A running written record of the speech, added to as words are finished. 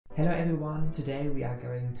Hello everyone, today we are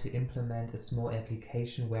going to implement a small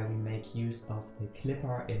application where we make use of the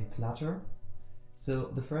clipper in Flutter.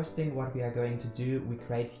 So the first thing what we are going to do, we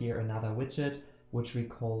create here another widget which we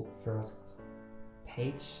call first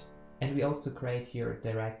page, and we also create here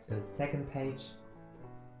direct a second page,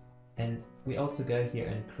 and we also go here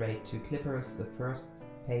and create two clippers, the first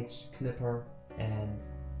page clipper and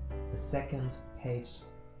the second page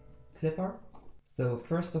clipper. So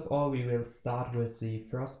first of all, we will start with the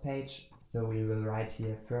first page. So we will write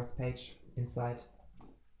here first page inside,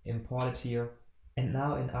 import it here. And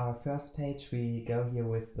now in our first page, we go here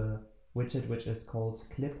with the widget which is called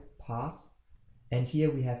clip pass. And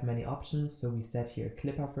here we have many options. So we set here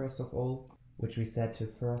clipper first of all, which we set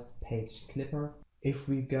to first page clipper. If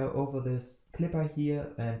we go over this clipper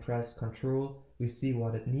here and press Ctrl, we see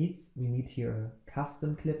what it needs. We need here a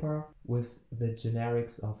custom clipper with the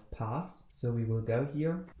generics of pass. So we will go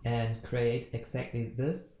here and create exactly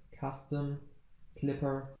this custom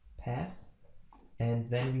clipper pass. And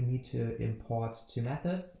then we need to import two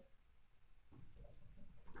methods.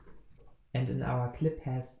 And in our clip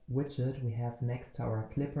pass widget, we have next to our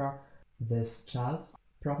clipper this child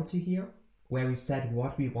property here, where we set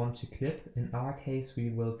what we want to clip. In our case, we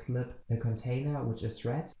will clip a container which is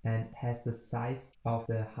red and has the size of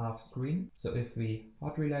the half screen. So if we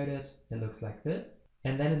hot reload it, it looks like this.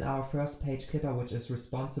 And then in our first page clipper, which is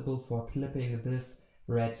responsible for clipping this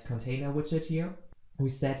red container widget here, we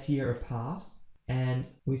set here a pass, and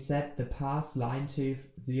we set the pass line to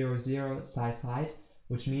 0, 0 size height,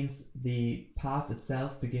 which means the pass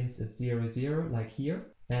itself begins at 0, 0 like here.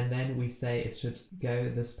 And then we say it should go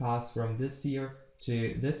this pass from this here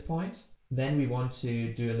to this point. Then we want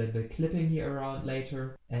to do a little bit clipping here around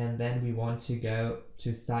later. And then we want to go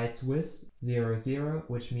to size width 0, 0,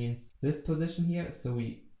 which means this position here. So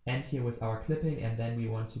we end here with our clipping, and then we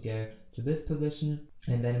want to go to this position.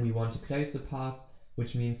 And then we want to close the pass,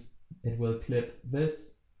 which means it will clip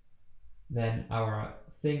this, then our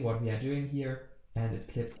thing, what we are doing here, and it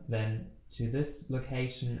clips then to this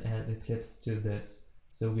location, and it clips to this.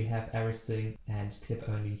 So we have everything and clip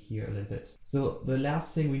only here a little bit. So the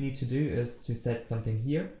last thing we need to do is to set something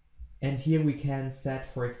here. And here we can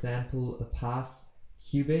set, for example, a pass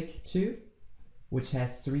cubic to, which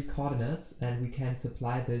has 3 coordinates, and we can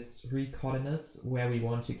supply these 3 coordinates where we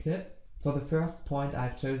want to clip. For the first point,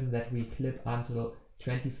 I've chosen that we clip until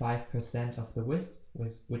 25% of the width,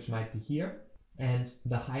 which might be here. And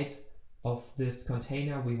the height of this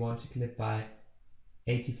container we want to clip by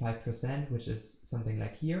 85%, which is something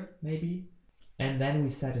like here maybe. And then we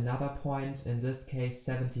set another point, in this case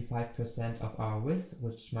 75% of our width,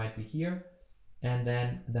 which might be here, and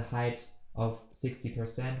then the height of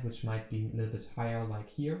 60%, which might be a little bit higher like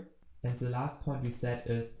here. And the last point we set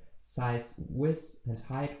is size width and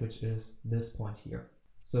height, which is this point here.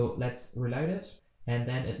 So let's reload it, and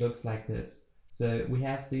then it looks like this. So we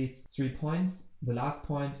have these 3 points. The last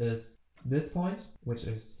point is this point, which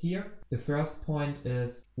is here. The first point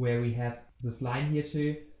is where we have this line here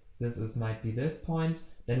too. This might be this point.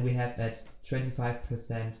 Then we have at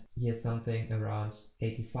 25% here something around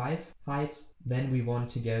 85 height. Then we want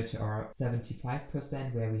to go to our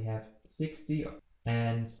 75% where we have 60,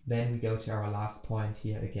 and then we go to our last point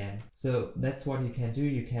here again. So that's what you can do.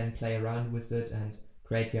 You can play around with it and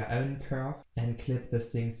create your own curve and clip the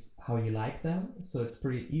things how you like them. So it's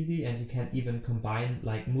pretty easy, and you can even combine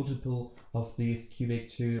like multiple of these cubic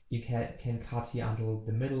 2. You can cut here until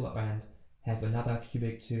the middle and have another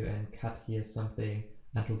cubic 2 and cut here something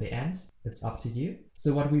until the end. It's up to you.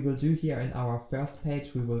 So what we will do here in our first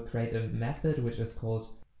page, we will create a method which is called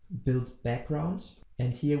build background.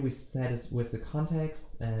 And here we set it with the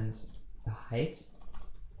context and the height.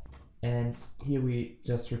 And here we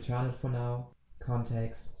just return it for now.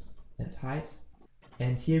 Context and height.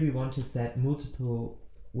 And here we want to set multiple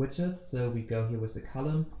widgets, so we go here with a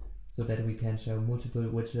column so that we can show multiple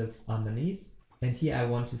widgets underneath. And here I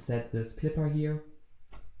want to set this clipper here,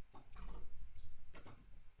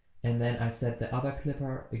 and then I set the other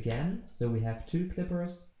clipper again, so we have 2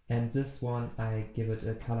 clippers, and this one I give it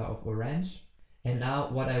a color of orange. And now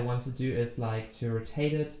what I want to do is like to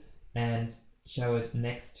rotate it and show it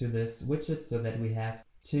next to this widget so that we have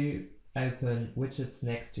 2 open widgets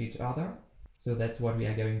next to each other. So that's what we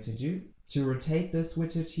are going to do. To rotate this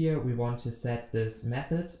widget here, we want to set this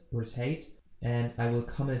method rotate, and I will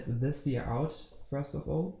comment this here out first of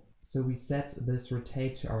all. So we set this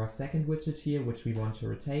rotate to our second widget here, which we want to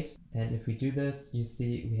rotate. And if we do this, you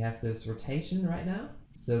see we have this rotation right now.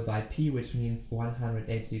 So by P, which means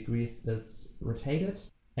 180 degrees, it's rotated.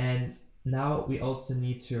 And now we also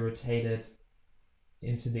need to rotate it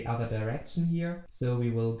into the other direction here. So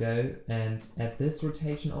we will go and add this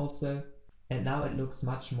rotation also. And now it looks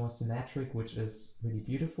much more symmetric, which is really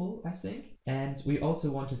beautiful, I think. And we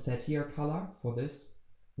also want to set here a color for this,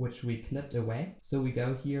 which we clipped away. So we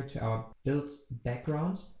go here to our build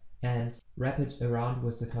background and wrap it around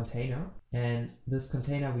with the container. And this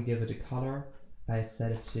container, we give it a color. I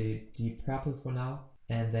set it to deep purple for now.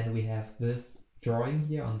 And then we have this drawing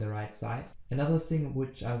here on the right side. Another thing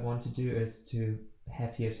which I want to do is to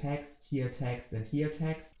have here text, and here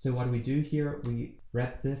text. So what we do here, we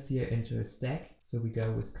wrap this here into a stack. So we go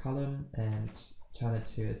with column and turn it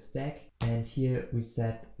to a stack. And here we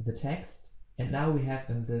set the text. And now we have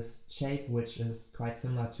in this shape, which is quite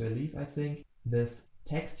similar to a leaf, I think, this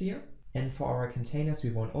text here. And for our containers,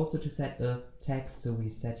 we want also to set a text. So we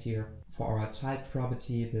set here for our child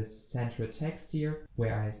property, this central text here,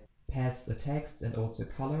 where I pass a text and also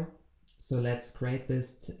color. So let's create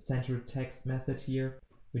this central text method here.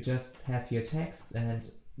 We just have here text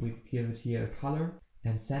and we give it here a color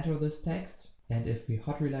and center this text. And if we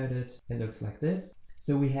hot reload it, it looks like this.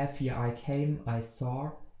 So we have here I came, I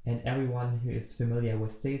saw, and everyone who is familiar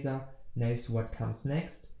with Stesa knows what comes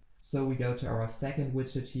next. So we go to our second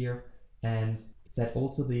widget here and set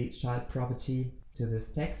also the child property to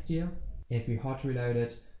this text here. If we hot reload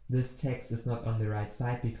it, this text is not on the right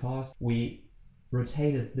side because we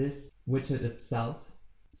rotated this widget itself.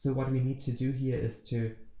 So what we need to do here is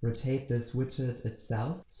to rotate this widget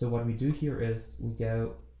itself. So what we do here is we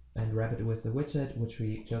go and wrap it with the widget, which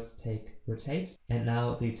we just take rotate, and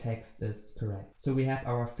now the text is correct. So we have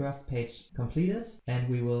our first page completed, and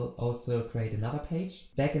we will also create another page.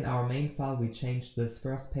 Back in our main file, we changed this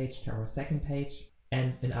first page to our second page,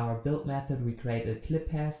 and in our build method, we create a clip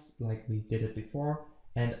pass like we did it before,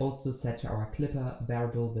 and also set to our clipper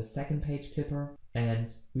variable the second page clipper.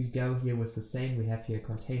 And we go here with the same, we have here a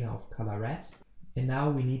container of color red. And now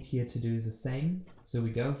we need here to do the same. So we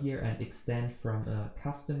go here and extend from a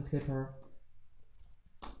custom clipper.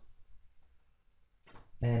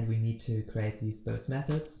 And we need to create these both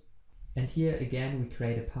methods. And here again, we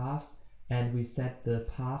create a pass and we set the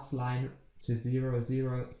pass line to 0,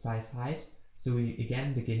 0 size height. So we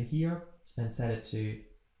again begin here and set it to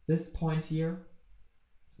this point here.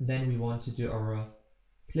 Then we want to do our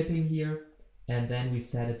clipping here. And then we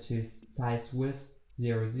set it to size width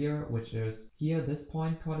 0, 0, which is here, this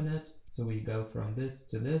point coordinate. So we go from this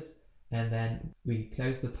to this, and then we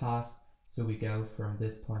close the pass. So we go from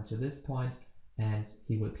this point to this point, and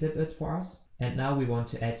he will clip it for us. And now we want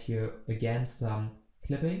to add here again some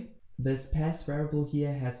clipping. This pass variable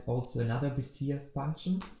here has also another Bezier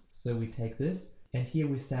function. So we take this, and here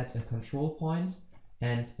we set a control point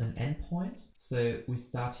and an endpoint. So we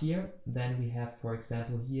start here, then we have, for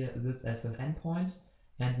example, here this as an endpoint,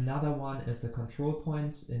 and another one is a control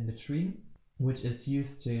point in between, which is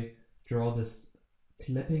used to draw this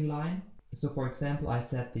clipping line. So for example, I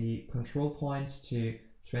set the control point to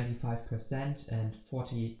 25% and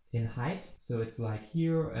 40 in height. So it's like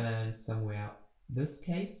here and somewhere this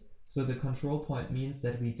case. So the control point means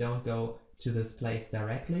that we don't go to this place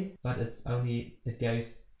directly, but it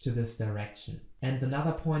goes to this direction. And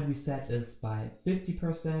another point we set is by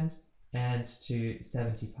 50% and to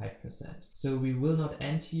 75%. So we will not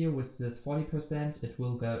end here with this 40%, it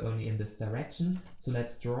will go only in this direction. So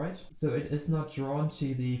let's draw it. So it is not drawn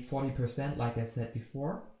to the 40% like I said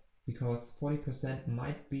before, because 40%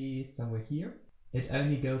 might be somewhere here. It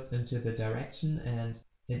only goes into the direction and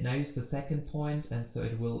it knows the second point, and so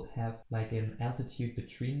it will have like an altitude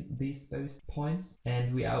between these both points,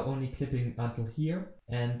 and we are only clipping until here.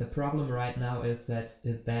 And the problem right now is that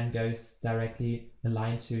it then goes directly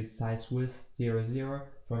aligned to size width 0, 0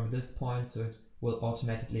 from this point, so it will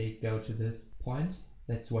automatically go to this point.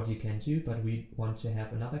 That's what you can do, but we want to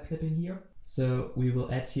have another clipping here. So we will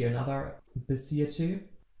add here another Bezier too,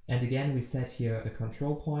 and again we set here a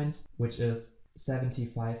control point, which is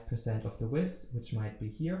 75% of the width, which might be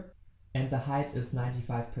here, and the height is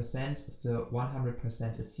 95%, so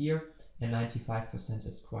 100% is here and 95%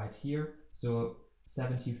 is quite here. So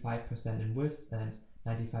 75% in width and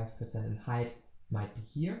 95% in height might be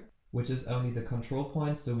here, which is only the control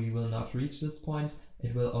point, so we will not reach this point,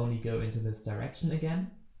 it will only go into this direction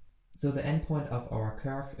again. So the endpoint of our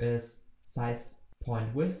curve is size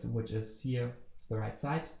point width, which is here the right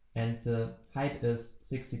side, and the height is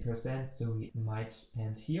 60%, so we might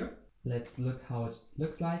end here. Let's look how it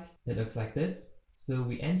looks like. It looks like this. So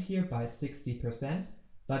we end here by 60%,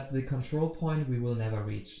 but the control point we will never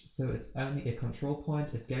reach. So it's only a control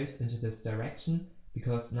point, it goes into this direction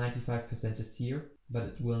because 95% is here, but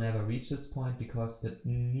it will never reach this point because it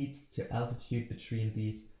needs to altitude between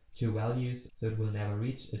these two values, so it will never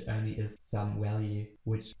reach. It only is some value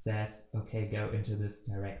which says, okay, go into this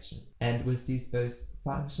direction. And with these both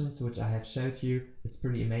functions which I have showed you, it's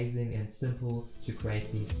pretty amazing and simple to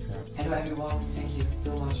create these curves. Hello everyone, thank you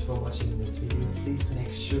so much for watching this video. Please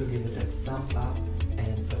make sure to give it a thumbs up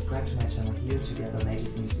and subscribe to my channel here to get the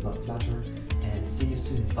latest news about Flutter, and see you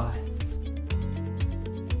soon. Bye!